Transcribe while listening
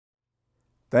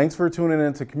Thanks for tuning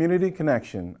in to Community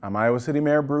Connection. I'm Iowa City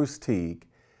Mayor Bruce Teague.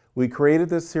 We created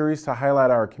this series to highlight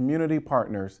our community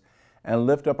partners and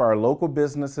lift up our local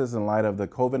businesses in light of the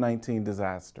COVID-19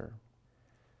 disaster.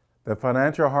 The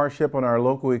financial hardship on our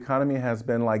local economy has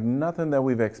been like nothing that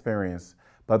we've experienced,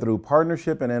 but through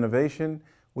partnership and innovation,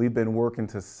 we've been working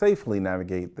to safely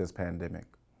navigate this pandemic.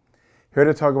 Here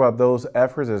to talk about those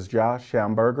efforts is Josh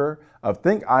Schamberger of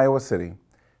Think Iowa City.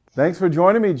 Thanks for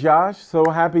joining me, Josh. So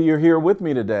happy you're here with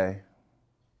me today.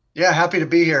 Yeah, happy to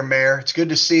be here, Mayor. It's good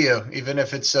to see you, even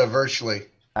if it's virtually.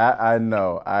 I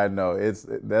know.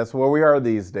 That's where we are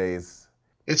these days.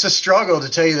 It's a struggle, to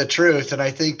tell you the truth, and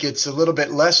I think it's a little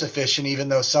bit less efficient, even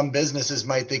though some businesses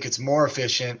might think it's more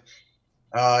efficient.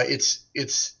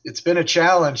 It's been a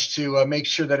challenge to make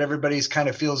sure that everybody's kind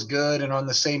of feels good and on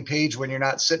the same page when you're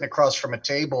not sitting across from a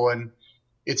table and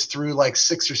it's through like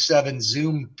 6 or 7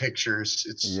 Zoom pictures.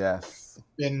 It's Yes.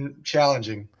 been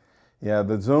challenging. Yeah,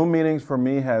 the Zoom meetings for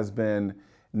me has been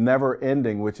never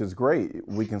ending, which is great.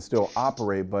 We can still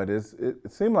operate, but it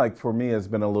seemed like for me it's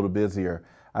been a little busier.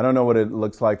 I don't know what it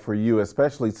looks like for you,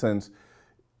 especially since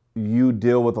you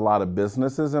deal with a lot of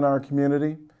businesses in our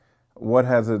community. What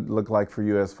has it looked like for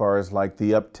you as far as like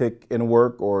the uptick in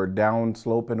work or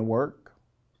downslope in work?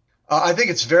 I think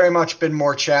it's very much been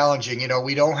more challenging.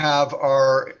 We don't have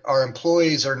our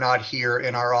employees are not here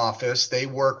in our office. They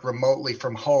work remotely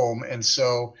from home, and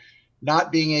so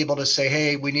not being able to say,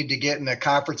 "Hey, we need to get in a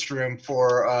conference room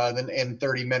for in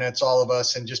 30 minutes, all of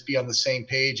us, and just be on the same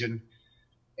page,"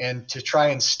 and to try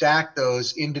and stack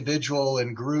those individual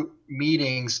and group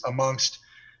meetings amongst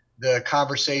the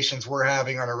conversations we're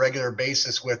having on a regular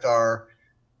basis with our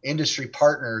industry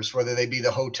partners, whether they be the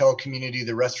hotel community,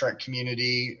 the restaurant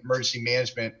community, emergency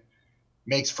management,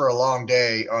 makes for a long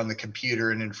day on the computer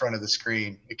and in front of the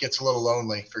screen. It gets a little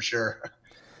lonely for sure.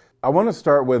 I want to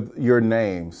start with your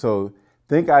name. So,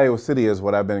 Think Iowa City is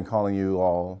what I've been calling you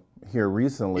all here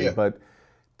recently, Yeah. but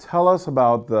tell us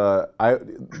about the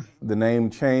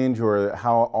name change or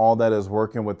how all that is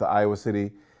working with the Iowa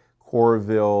City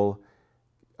Corville.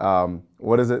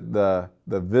 What is it? The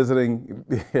visiting.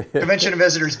 Convention and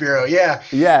Visitors Bureau. Yeah.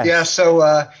 Yeah. Yes. So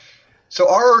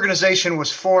our organization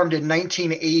was formed in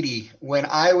 1980 when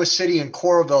Iowa City and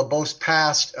Coralville both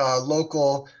passed a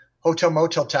local hotel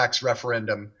motel tax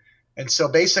referendum. And so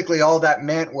basically all that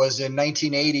meant was in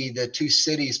 1980, the two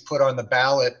cities put on the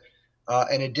ballot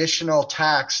an additional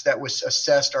tax that was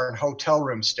assessed on hotel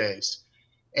room stays.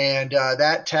 And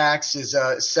that tax is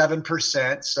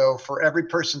 7%. So for every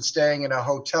person staying in a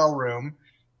hotel room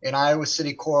in Iowa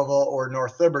City, Coralville, or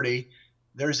North Liberty,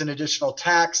 there's an additional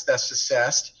tax that's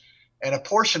assessed. And a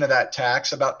portion of that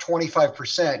tax, about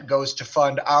 25%, goes to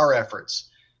fund our efforts.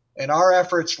 And our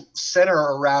efforts center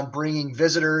around bringing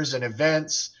visitors and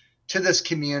events to this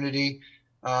community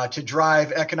to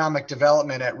drive economic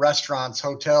development at restaurants,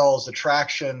 hotels,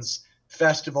 attractions,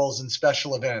 festivals, and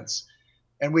special events.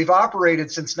 And we've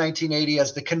operated since 1980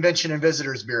 as the Convention and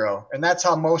Visitors Bureau. And that's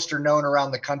how most are known around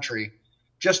the country.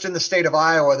 Just in the state of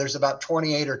Iowa, there's about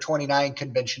 28 or 29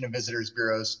 Convention and Visitors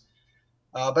Bureaus.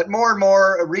 But more and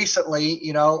more recently,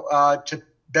 to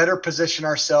better position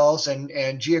ourselves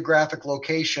and geographic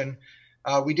location,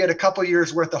 we did a couple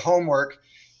years worth of homework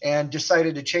and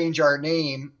decided to change our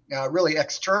name really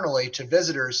externally to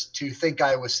visitors to Think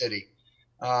Iowa City.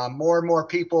 More and more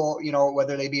people,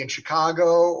 whether they be in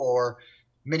Chicago or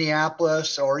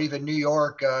Minneapolis or even New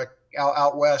York,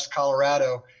 out west,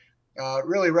 Colorado,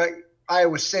 really right,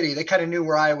 Iowa City. They kind of knew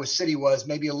where Iowa City was,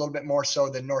 maybe a little bit more so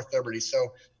than North Liberty.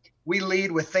 So we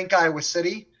lead with Think Iowa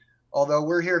City, although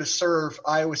we're here to serve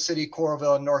Iowa City,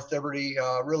 Coralville, and North Liberty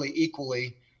really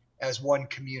equally as one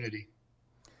community.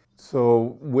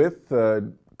 So with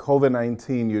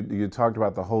COVID-19, you talked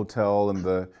about the hotel and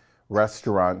the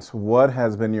restaurants. What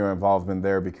has been your involvement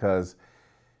there? Because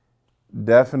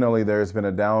definitely there's been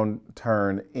a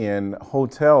downturn in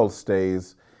hotel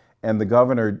stays, and the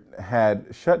governor had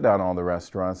shut down all the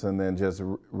restaurants and then just,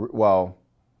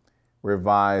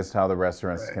 revised how the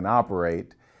restaurants Right. can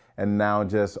operate, and now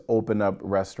just open up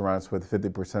restaurants with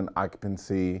 50%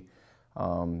 occupancy.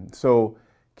 So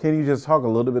can you just talk a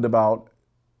little bit about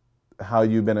how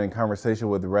you've been in conversation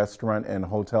with restaurant and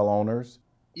hotel owners?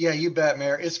 Yeah, you bet,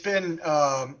 Mayor. It's been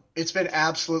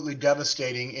absolutely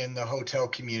devastating in the hotel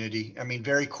community. I mean,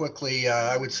 very quickly,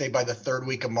 I would say by the third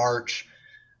week of March,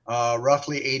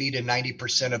 roughly 80 to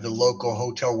 90% of the local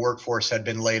hotel workforce had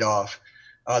been laid off.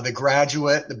 The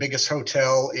Graduate, the biggest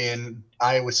hotel in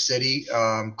Iowa City,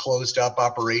 closed up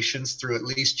operations through at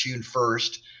least June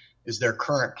 1st, is their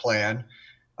current plan.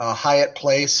 Hyatt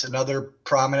Place, another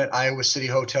prominent Iowa City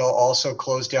hotel, also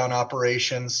closed down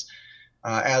operations.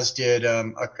 as did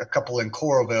a couple in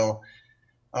Coralville.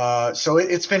 So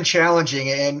it's been challenging,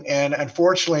 and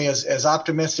unfortunately, as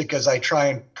optimistic as I try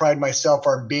and pride myself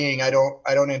on being, I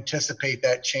don't anticipate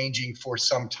that changing for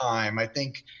some time. I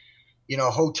think,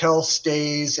 hotel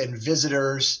stays and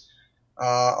visitors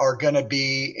are going to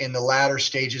be in the latter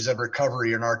stages of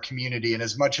recovery in our community, and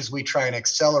as much as we try and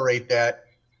accelerate that,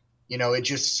 it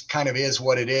just kind of is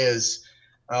what it is.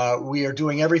 We are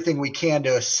doing everything we can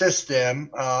to assist them.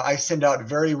 I send out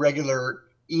very regular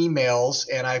emails,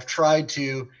 and I've tried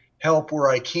to help where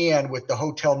I can with the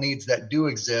hotel needs that do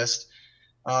exist.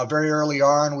 Very early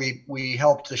on, we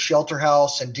helped the shelter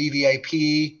house and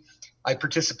DVIP. I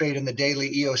participate in the daily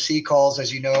EOC calls,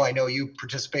 as you know. I know you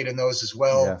participate in those as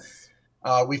well. Yes.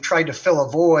 We've tried to fill a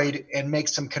void and make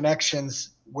some connections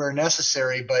where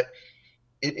necessary, but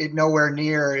it nowhere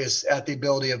near is at the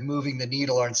ability of moving the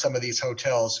needle on some of these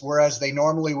hotels. Whereas they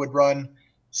normally would run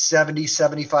 70,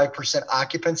 75%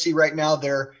 occupancy right now,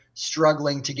 they're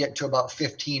struggling to get to about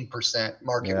 15%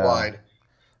 market wide.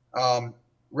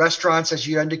 Restaurants, as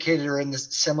you indicated, are in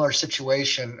this similar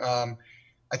situation.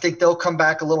 I think they'll come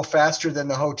back a little faster than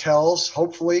the hotels,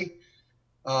 hopefully.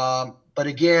 But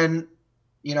again,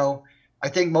 I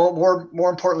think more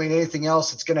importantly than anything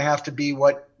else, it's going to have to be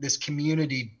what this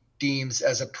community deems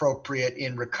as appropriate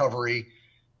in recovery,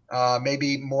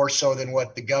 maybe more so than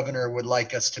what the governor would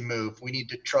like us to move. We need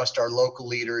to trust our local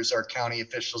leaders, our county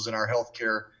officials, and our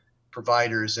healthcare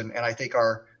providers. And I think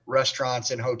our restaurants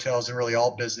and hotels and really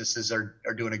all businesses are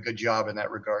doing a good job in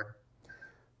that regard.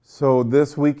 So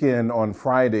this weekend on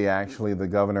Friday, actually, the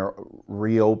governor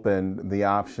reopened the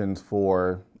options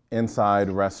for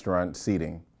inside restaurant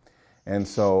seating. And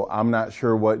so I'm not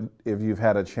sure if you've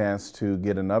had a chance to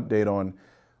get an update on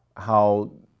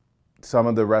how some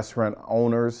of the restaurant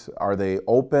owners, are they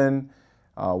open?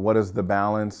 What is the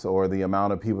balance or the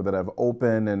amount of people that have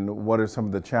opened, and what are some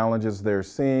of the challenges they're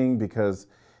seeing? Because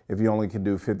if you only can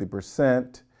do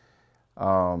 50%,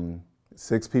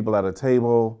 6 people at a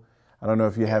table, I don't know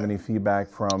if you have any feedback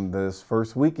from this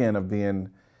first weekend of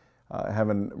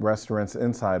having restaurants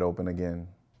inside open again.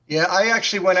 Yeah, I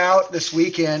actually went out this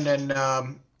weekend and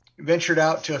ventured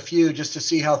out to a few just to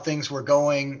see how things were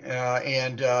going.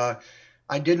 And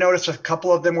I did notice a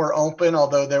couple of them were open,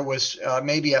 although there was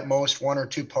maybe at most 1 or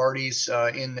 2 parties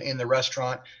in the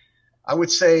restaurant. I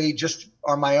would say just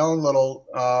on my own little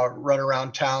run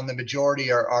around town, the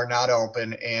majority are not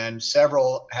open, and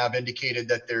several have indicated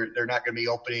that they're not going to be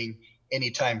opening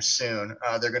anytime soon.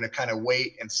 They're going to kind of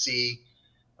wait and see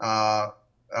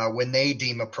when they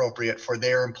deem appropriate for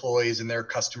their employees and their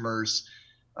customers'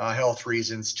 health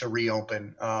reasons to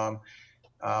reopen.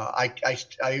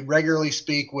 I regularly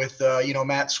speak with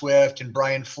Matt Swift and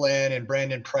Brian Flynn and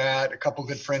Brandon Pratt, a couple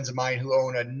good friends of mine who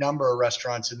own a number of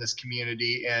restaurants in this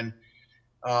community, and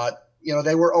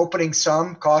they were opening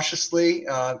some cautiously.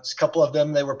 A couple of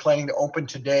them they were planning to open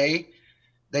today.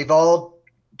 They've all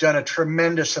taken a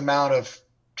tremendous amount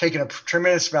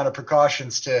of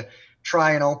precautions to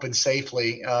try and open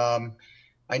safely.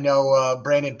 I know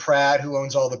Brandon Pratt, who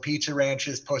owns all the pizza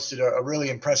ranches, posted a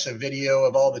really impressive video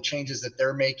of all the changes that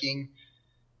they're making.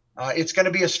 It's going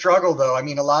to be a struggle, though. I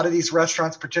mean, a lot of these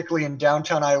restaurants, particularly in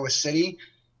downtown Iowa City,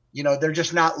 they're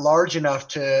just not large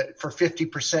enough for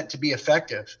 50% to be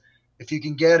effective. If you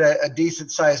can get a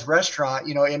decent sized restaurant,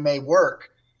 it may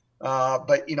work.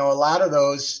 But a lot of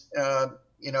those,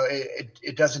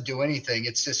 it doesn't do anything.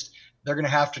 It's just they're going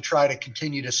to have to try to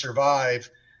continue to survive.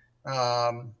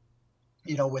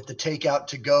 With the takeout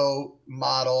to go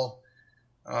model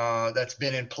that's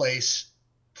been in place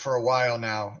for a while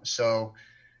now. So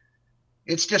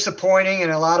it's disappointing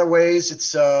in a lot of ways.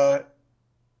 It's, I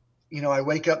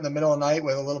wake up in the middle of the night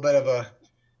with a little bit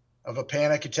of a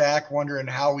panic attack, wondering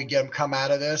how we come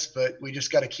out of this, but we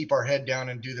just got to keep our head down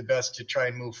and do the best to try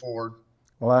and move forward.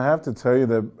 Well, I have to tell you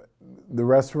that the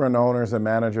restaurant owners and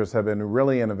managers have been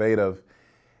really innovative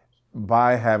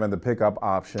by having the pickup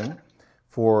option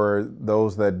for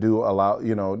those that do allow,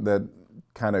 that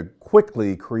kind of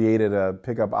quickly created a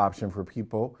pickup option for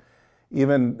people.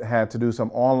 Even had to do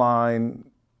some online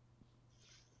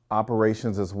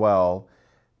operations as well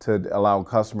to allow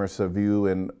customers to view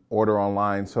and order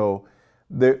online. So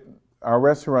our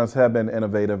restaurants have been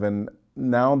innovative, and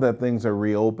now that things are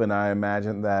reopened, I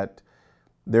imagine that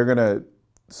they're going to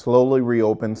slowly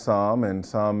reopen some, and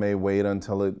some may wait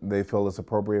until they feel it's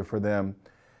appropriate for them.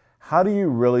 How do you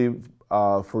really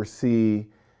foresee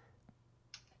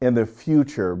in the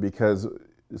future, because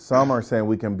some are saying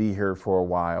we can be here for a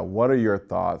while? What are your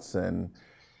thoughts, and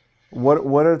what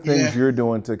are things you're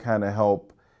doing to kind of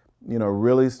help,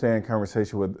 really stay in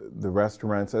conversation with the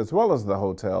restaurants as well as the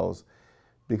hotels,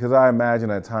 Because I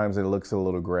imagine at times it looks a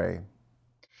little gray.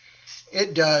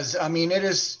 It does. I mean,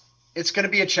 it's going to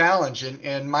be a challenge,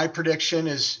 and my prediction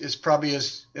is probably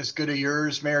as good as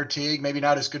yours, Mayor Teague. Maybe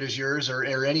not as good as yours or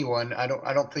anyone. I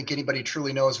don't think anybody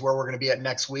truly knows where we're going to be at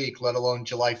next week, let alone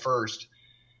July 1st.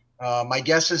 My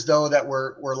guess is though that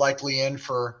we're likely in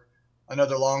for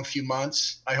another long few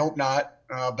months. I hope not,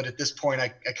 but at this point,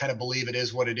 I kind of believe it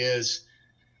is what it is.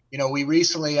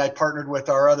 I partnered with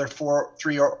our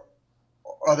three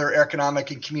other economic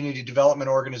and community development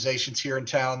organizations here in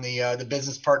town, the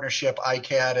Business Partnership,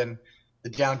 ICAD, and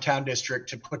the Downtown District,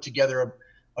 to put together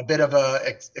a bit of a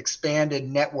expanded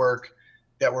network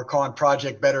that we're calling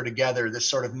Project Better Together, this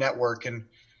sort of network. And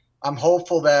I'm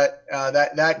hopeful that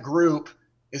that group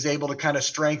is able to kind of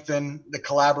strengthen the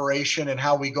collaboration and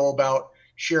how we go about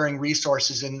sharing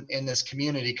resources in this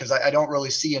community, because I don't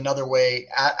really see another way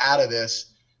out of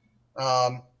this.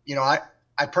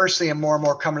 I personally am more and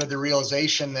more coming to the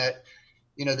realization that,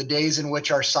 the days in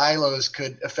which our silos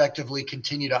could effectively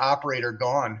continue to operate are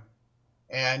gone.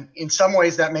 And in some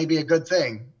ways that may be a good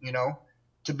thing.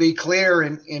 To be clear,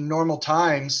 in normal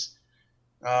times,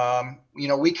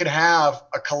 we could have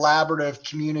a collaborative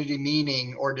community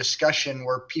meeting or discussion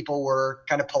where people were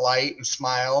kind of polite and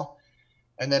smile.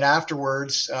 And then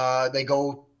afterwards,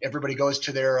 everybody goes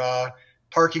to their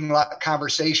parking lot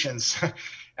conversations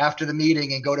after the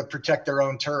meeting and go to protect their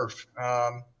own turf.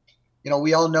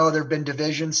 We all know there have been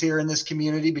divisions here in this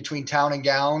community between town and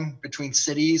gown, between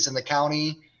cities and the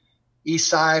county, east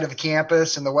side of the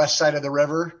campus and the west side of the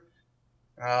river,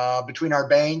 between our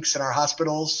banks and our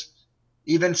hospitals,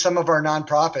 even some of our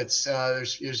nonprofits.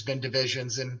 There's been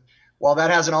divisions. And while that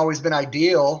hasn't always been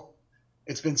ideal,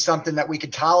 it's been something that we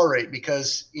could tolerate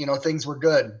because, things were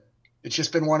good. It's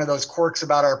just been one of those quirks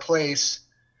about our place.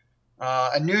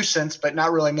 A nuisance, but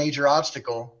not really a major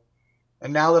obstacle.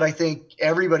 And now that I think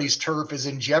everybody's turf is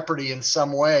in jeopardy in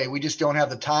some way, we just don't have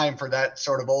the time for that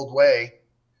sort of old way.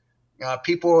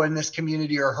 People in this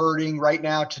community are hurting right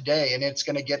now today, and it's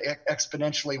going to get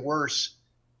exponentially worse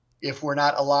if we're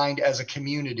not aligned as a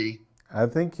community. I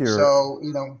think So,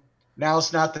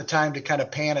 now's not the time to kind of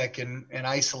panic and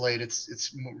isolate.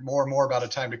 It's more and more about a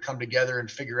time to come together and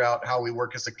figure out how we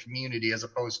work as a community as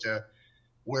opposed to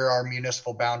where our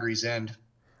municipal boundaries end.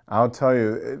 I'll tell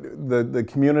you, the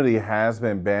community has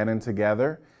been banding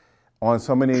together on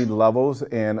so many levels,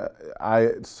 and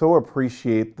I so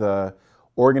appreciate the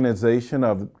organization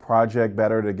of Project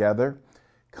Better Together,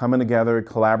 coming together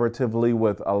collaboratively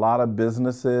with a lot of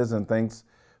businesses, and thanks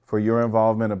for your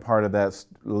involvement and part of that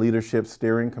leadership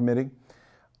steering committee.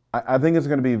 I think it's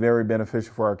going to be very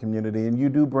beneficial for our community, and you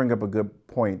do bring up a good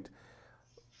point.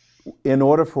 In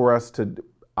order for us to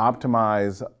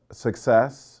optimize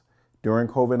success during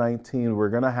COVID-19, we're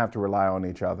going to have to rely on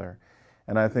each other.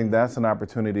 And I think that's an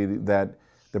opportunity that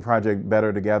the Project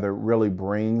Better Together really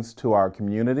brings to our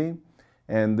community.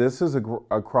 And this is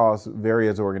across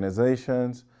various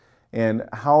organizations, and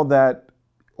how that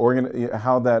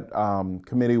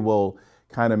committee will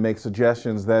kind of make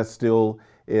suggestions, that still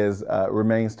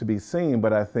remains to be seen.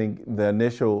 But I think the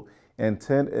initial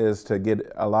intent is to get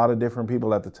a lot of different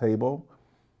people at the table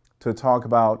to talk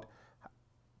about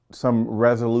some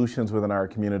resolutions within our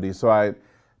community. So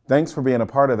thanks for being a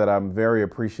part of that. I'm very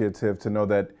appreciative to know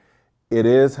that it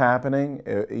is happening.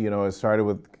 It started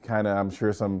with kind of, I'm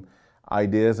sure, some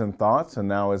ideas and thoughts, and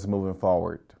now it's moving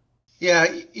forward. Yeah,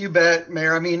 you bet,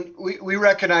 Mayor. I mean, we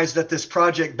recognize that this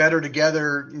Project Better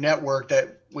Together network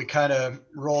that we kind of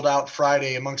rolled out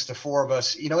Friday amongst the four of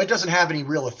us, it doesn't have any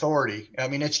real authority. I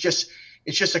mean, it's just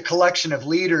a collection of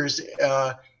leaders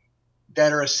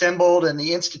that are assembled, and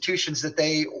the institutions that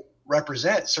they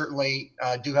represent certainly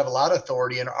do have a lot of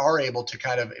authority and are able to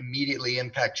kind of immediately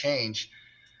impact change.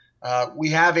 We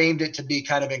have aimed it to be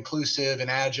kind of inclusive and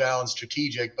agile and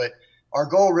strategic, but our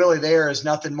goal really there is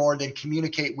nothing more than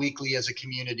communicate weekly as a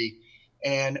community.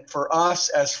 And for us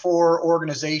as four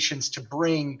organizations to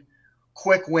bring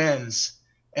quick wins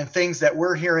and things that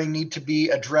we're hearing need to be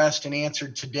addressed and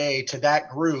answered today to that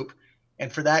group,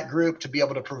 and for that group to be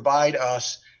able to provide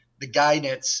us the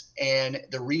guidance and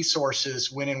the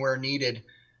resources when and where needed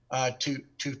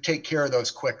to take care of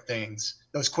those quick things,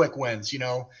 those quick wins.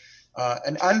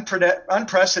 An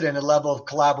unprecedented level of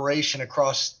collaboration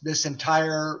across this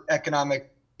entire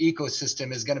economic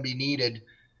ecosystem is going to be needed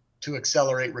to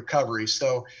accelerate recovery.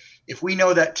 So if we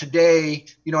know that today,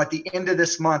 at the end of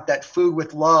this month, that Food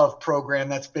with Love program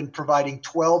that's been providing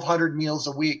 1,200 meals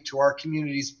a week to our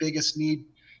community's biggest need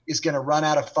is going to run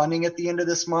out of funding at the end of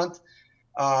this month,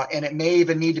 and it may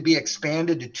even need to be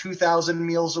expanded to 2,000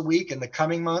 meals a week in the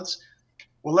coming months.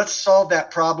 Well, let's solve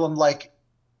that problem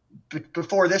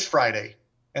before this Friday.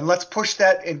 and let's push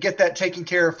that and get that taken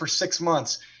care of for 6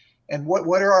 months. And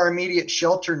what are our immediate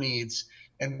shelter needs?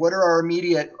 And what are our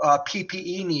immediate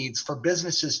PPE needs for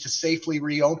businesses to safely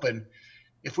reopen?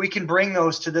 If we can bring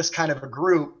those to this kind of a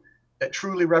group that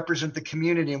truly represent the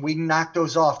community, and we knock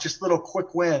those off, just little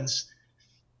quick wins,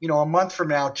 a month from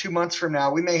now, 2 months from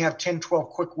now, we may have 10, 12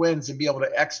 quick wins and be able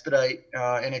to expedite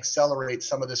and accelerate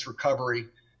some of this recovery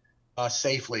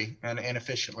safely and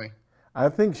efficiently. I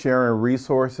think sharing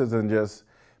resources and just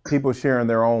people sharing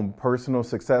their own personal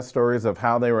success stories of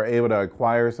how they were able to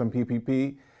acquire some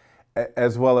PPP,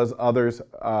 as well as others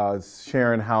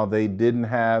sharing how they didn't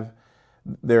have,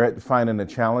 they're finding it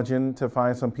challenging to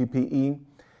find some PPE.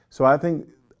 So I think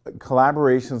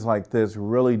collaborations like this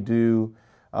really do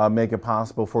make it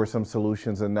possible for some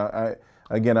solutions. And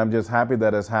again, I'm just happy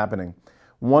that it's happening.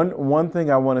 One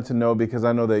thing I wanted to know, because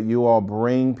I know that you all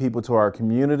bring people to our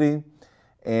community,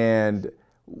 and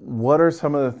what are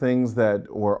some of the things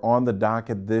that were on the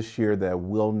docket this year that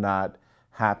will not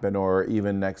happen, or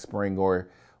even next spring, or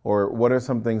what are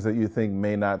some things that you think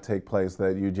may not take place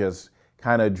that you just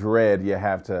kind of dread you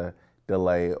have to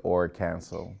delay or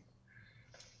cancel?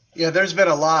 Yeah, there's been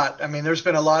a lot. I mean, there's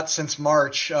been a lot since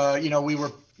March. We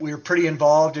were pretty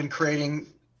involved in creating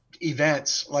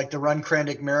events like the Run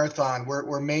Krandic Marathon.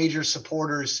 We're major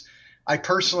supporters. I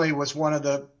personally was one of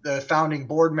the founding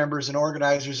board members and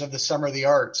organizers of the Summer of the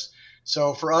Arts.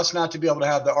 So for us not to be able to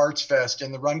have the Arts Fest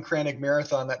and the Run Krandic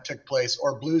Marathon that took place,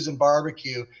 or Blues and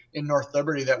Barbecue in North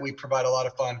Liberty that we provide a lot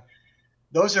of fun,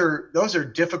 those are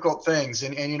difficult things.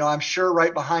 And I'm sure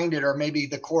right behind it, or maybe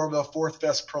the Coralville Fourth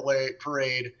Fest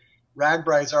parade.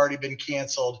 Ragbrid's already been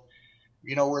canceled.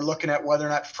 We're looking at whether or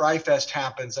not Fry Fest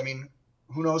happens. I mean,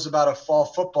 who knows about a fall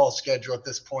football schedule at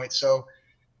this point? So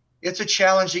it's a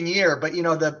challenging year. But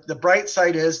the bright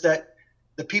side is that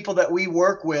the people that we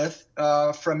work with,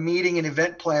 from meeting and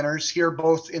event planners here,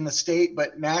 both in the state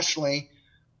but nationally,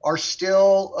 are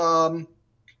still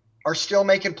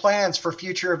making plans for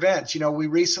future events. We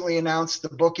recently announced the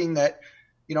booking that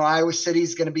Iowa City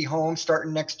is going to be home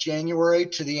starting next January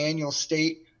to the annual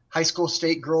high school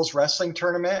state girls wrestling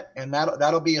tournament, and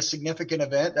that'll be a significant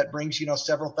event that brings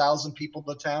several thousand people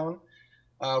to town.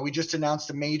 We just announced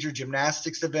a major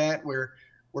gymnastics event. We're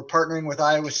partnering with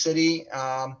Iowa City,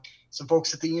 some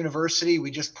folks at the university.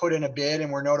 We just put in a bid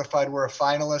and we're notified we're a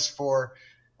finalist for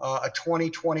a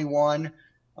 2021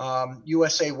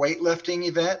 USA weightlifting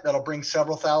event that'll bring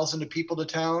several thousand people to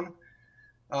town.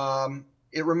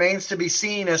 It remains to be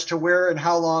seen as to where and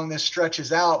how long this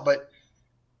stretches out, but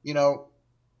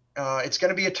it's going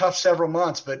to be a tough several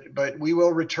months, but we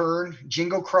will return.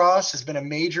 Jingle Cross has been a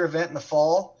major event in the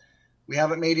fall. We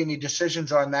haven't made any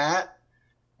decisions on that.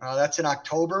 That's in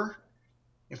October.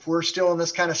 If we're still in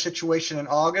this kind of situation in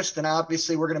August, then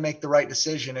obviously we're going to make the right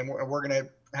decision, and we're going to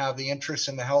have the interest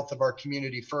in the health of our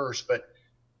community first. But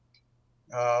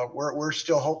we're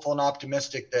still hopeful and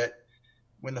optimistic that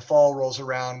when the fall rolls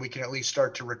around, we can at least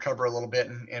start to recover a little bit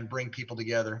and bring people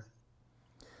together.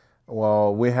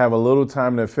 Well, we have a little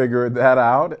time to figure that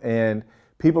out, and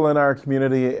people in our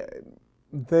community,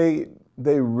 they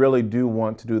really do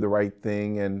want to do the right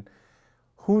thing, and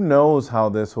who knows how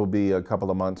this will be a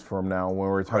couple of months from now when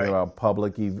we're talking about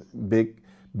public,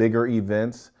 bigger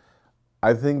events.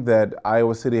 I think that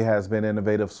Iowa City has been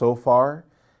innovative so far,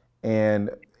 and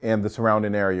the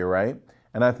surrounding area, right?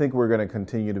 And I think we're going to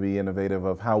continue to be innovative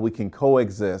of how we can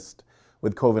coexist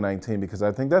with COVID-19, because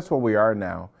I think that's where we are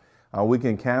now. We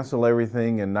can cancel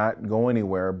everything and not go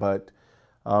anywhere, but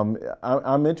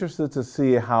I'm interested to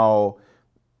see how,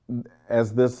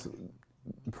 as this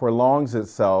prolongs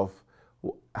itself,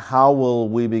 how will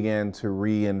we begin to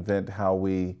reinvent how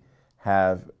we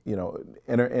have,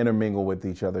 intermingle with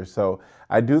each other. So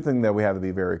I do think that we have to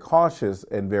be very cautious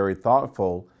and very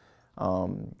thoughtful,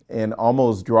 and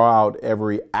almost draw out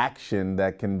every action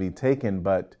that can be taken.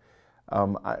 But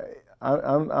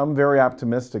I'm very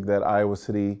optimistic that Iowa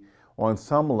City, on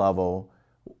some level,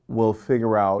 will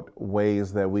figure out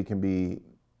ways that we can be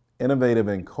innovative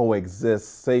and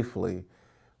coexist safely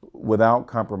without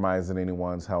compromising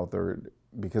anyone's health,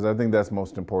 because I think that's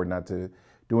most important, not to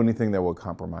do anything that will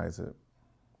compromise it.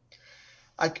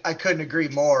 I couldn't agree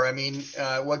more. I mean,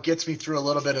 what gets me through a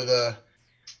little bit of the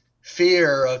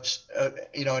fear of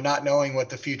not knowing what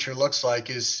the future looks like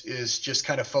is just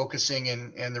kind of focusing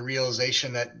and the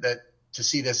realization that to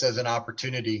see this as an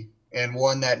opportunity, and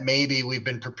one that maybe we've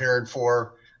been prepared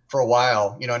for a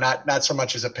while. Not so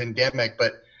much as a pandemic,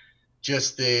 but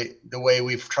just the way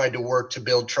we've tried to work to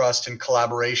build trust and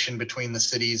collaboration between the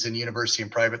cities and university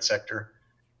and private sector.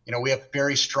 We have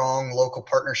very strong local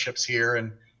partnerships here,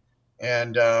 and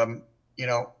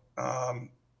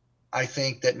I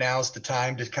think that now's the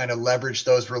time to kind of leverage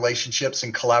those relationships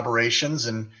and collaborations.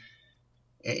 And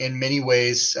in many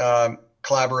ways,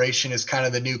 collaboration is kind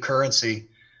of the new currency.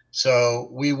 So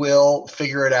we will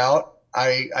figure it out.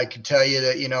 I can tell you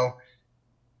that,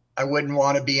 I wouldn't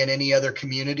want to be in any other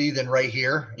community than right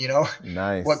here.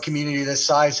 Nice. What community this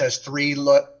size has three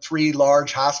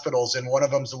large hospitals, and one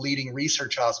of them's a leading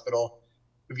research hospital.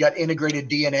 We've got integrated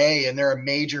DNA, and they're a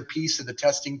major piece of the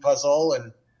testing puzzle,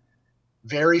 and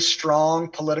very strong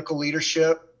political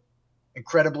leadership,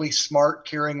 incredibly smart,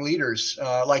 caring leaders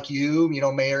like you,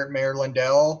 Mayor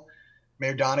Lindell,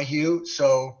 Mayor Donahue.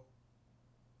 So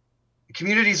the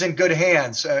community's in good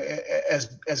hands,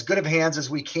 as good of hands as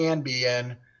we can be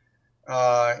in,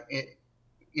 to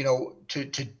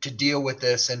deal with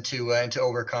this and to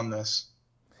overcome this.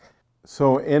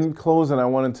 So in closing, I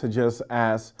wanted to just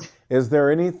ask, is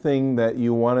there anything that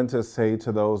you wanted to say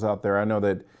to those out there? I know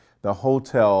that the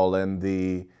hotel and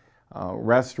the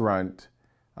restaurant,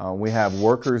 we have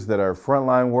workers that are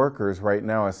frontline workers right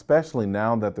now, especially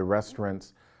now that the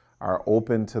restaurants are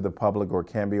open to the public or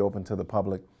can be open to the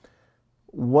public.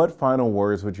 What final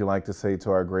words would you like to say to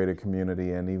our greater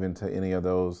community and even to any of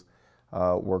those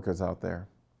workers out there?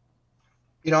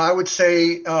 I would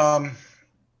say that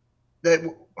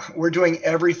we're doing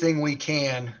everything we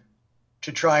can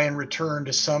to try and return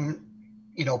to some,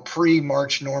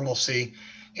 pre-March normalcy.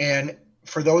 And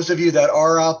for those of you that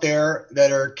are out there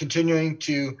that are continuing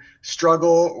to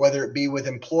struggle, whether it be with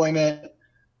employment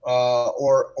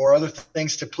or other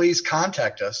things, to please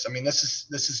contact us. I mean, this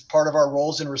is part of our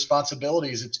roles and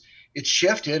responsibilities. It's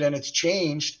shifted and it's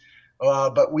changed,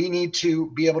 but we need to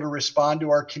be able to respond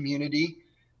to our community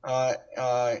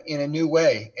in a new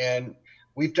way. And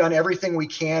we've done everything we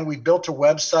can. We built a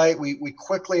website. We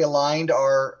quickly aligned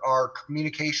our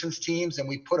communications teams, and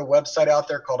we put a website out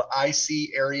there called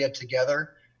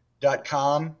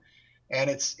icareatogether.com. And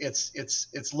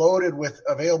it's loaded with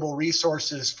available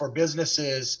resources for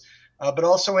businesses, but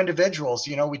also individuals.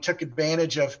 We took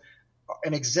advantage of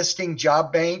an existing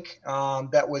job bank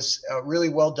that was really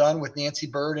well done with Nancy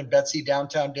Bird and Betsy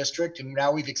Downtown District, and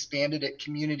now we've expanded it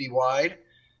community-wide.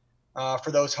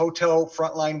 For those hotel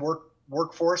frontline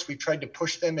workforce, we've tried to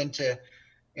push them into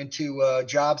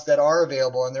jobs that are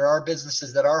available, and there are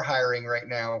businesses that are hiring right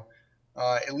now,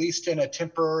 at least in a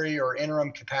temporary or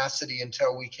interim capacity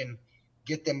until we can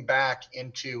get them back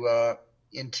into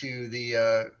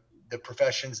the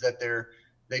professions that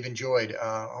they've enjoyed,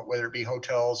 whether it be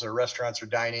hotels or restaurants or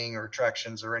dining or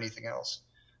attractions or anything else.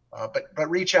 But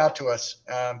reach out to us.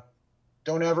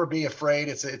 Don't ever be afraid.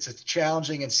 It's a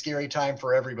challenging and scary time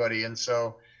for everybody, and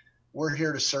so we're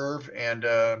here to serve, and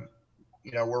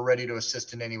we're ready to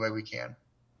assist in any way we can.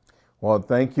 Well,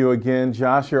 thank you again,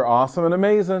 Josh. You're awesome and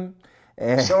amazing.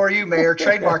 And so are you, Mayor.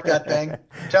 Trademark that thing.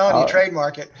 I'm telling you,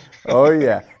 trademark it. Oh,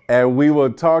 yeah. And we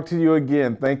will talk to you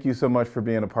again. Thank you so much for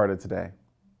being a part of today.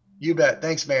 You bet.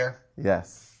 Thanks, Mayor.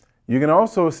 Yes. You can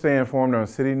also stay informed on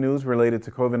city news related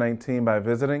to COVID-19 by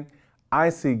visiting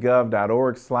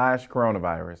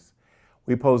icgov.org/coronavirus.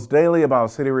 We post daily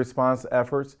about city response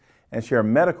efforts and share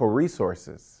medical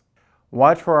resources.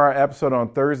 Watch for our episode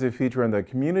on Thursday featuring the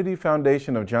Community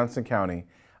Foundation of Johnson County.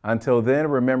 Until then,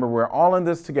 remember, we're all in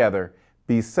this together.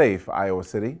 Be safe, Iowa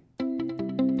City.